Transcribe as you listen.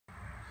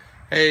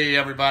Hey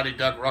everybody,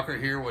 Doug Rucker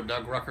here with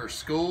Doug Rucker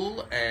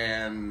School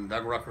and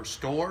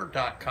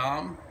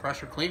DougRuckerStore.com,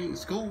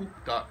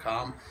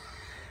 PressureCleaningschool.com.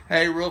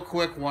 Hey, real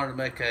quick, wanted to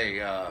make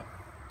a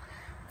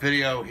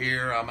video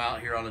here. I'm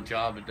out here on a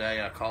job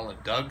today. I call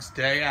it Doug's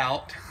Day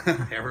Out.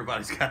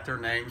 Everybody's got their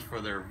names for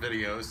their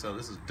videos, so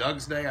this is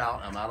Doug's Day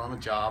Out. I'm out on a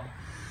job.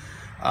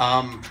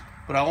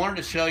 But I wanted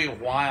to show you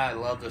why I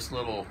love this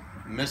little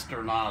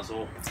Mr.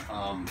 nozzle.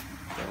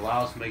 It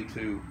allows me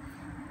to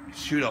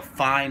shoot a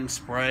fine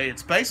spray.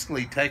 It's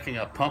basically taking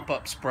a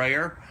pump-up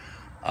sprayer,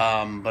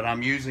 but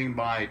I'm using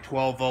my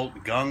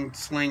 12-volt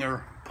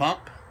gunslinger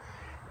pump,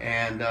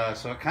 and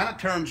so it kind of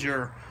turns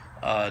your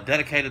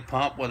dedicated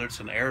pump, whether it's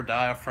an air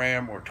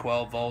diaphragm or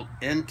 12-volt,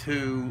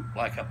 into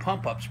like a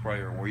pump-up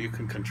sprayer where you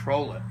can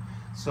control it.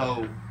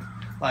 So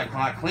like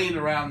when I cleaned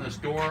around this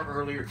door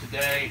earlier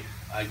today,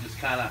 I just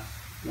kind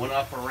of went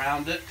up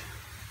around it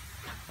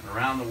and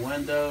around the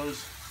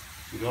windows.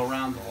 You go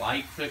around the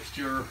light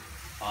fixture.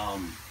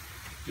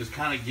 Just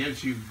kind of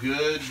gives you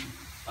good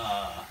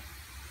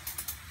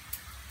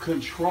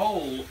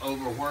control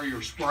over where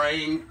you're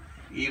spraying.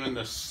 Even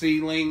the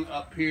ceiling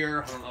up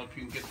here, I don't know if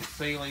you can get the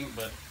ceiling,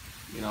 but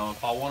you know,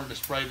 if I wanted to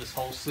spray this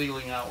whole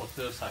ceiling out with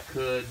this, I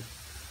could.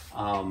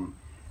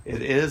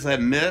 It is a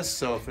mist,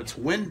 so if it's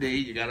windy,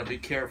 you got to be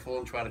careful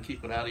and try to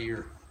keep it out of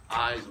your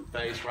eyes and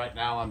face. Right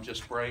now I'm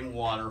just spraying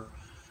water,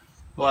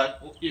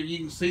 but you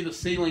can see the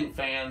ceiling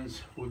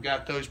fans, we've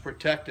got those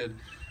protected.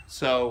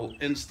 So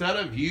instead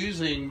of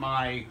using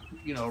my,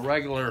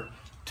 regular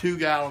 2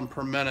 gallon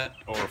per minute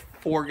or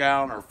 4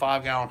 gallon or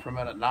 5 gallon per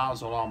minute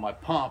nozzle on my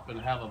pump and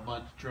have a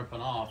bunch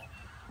dripping off,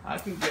 I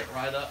can get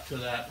right up to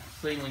that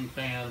ceiling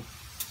fan,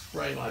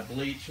 spray my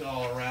bleach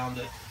all around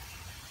it,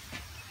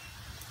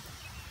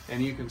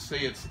 and you can see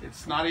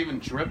it's not even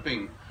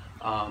dripping.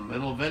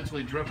 It'll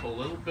eventually drip a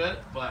little bit,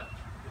 but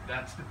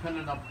that's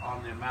dependent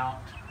on the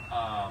amount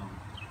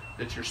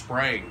that you're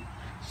spraying.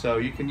 So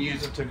you can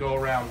use it to go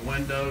around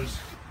windows,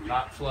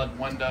 not flood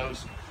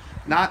windows,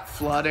 not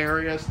flood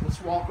areas.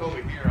 Let's walk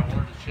over here. I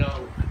wanted to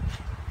show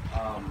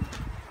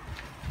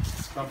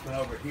something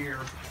over here.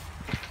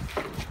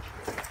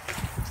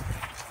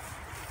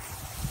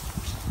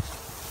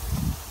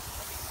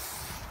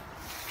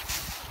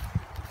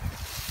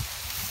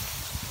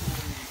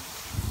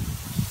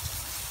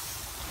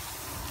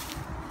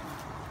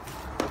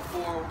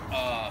 Before,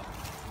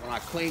 when I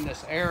cleaned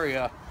this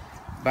area,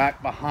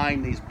 back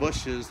behind these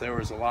bushes, there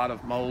was a lot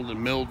of mold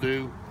and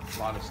mildew, a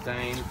lot of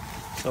stain.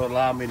 So it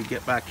allowed me to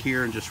get back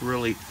here and just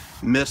really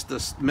mist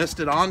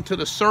it onto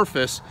the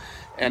surface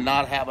and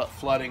not have it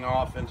flooding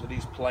off into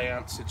these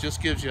plants. It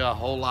just gives you a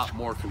whole lot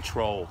more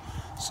control.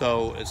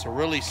 So it's a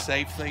really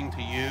safe thing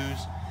to use.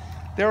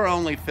 They're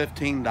only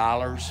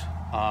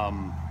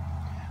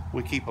 $15.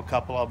 We keep a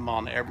couple of them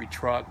on every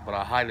truck, but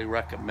I highly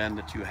recommend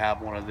that you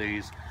have one of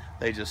these.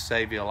 They just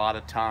save you a lot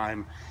of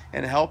time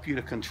and help you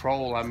to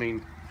control. I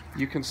mean,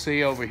 you can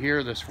see over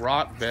here this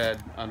rock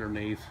bed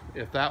underneath.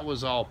 If that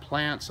was all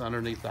plants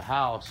underneath the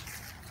house,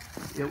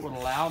 it would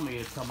allow me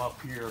to come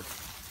up here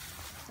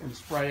and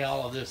spray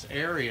all of this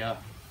area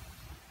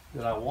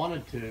that I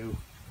wanted to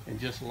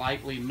and just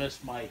lightly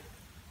mist my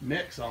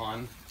mix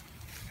on.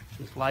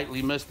 Just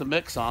lightly mist the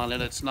mix on,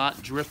 and it's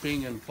not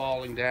dripping and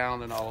falling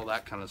down and all of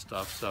that kind of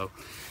stuff. So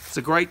it's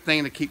a great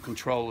thing to keep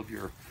control of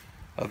your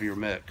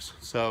mix.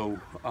 So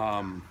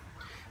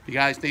if you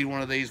guys need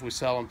one of these, we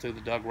sell them through the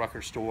Doug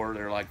Rucker store.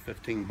 They're like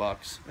 15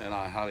 bucks, and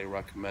I highly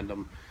recommend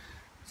them.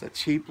 It's a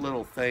cheap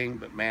little thing,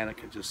 but man, it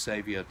can just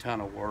save you a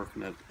ton of work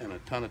and a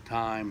ton of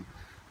time,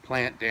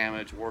 plant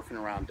damage, working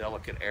around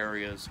delicate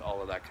areas,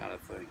 all of that kind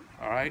of thing.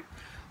 All right,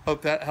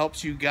 hope that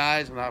helps you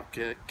guys, and if I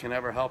can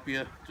ever help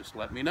you, just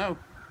let me know.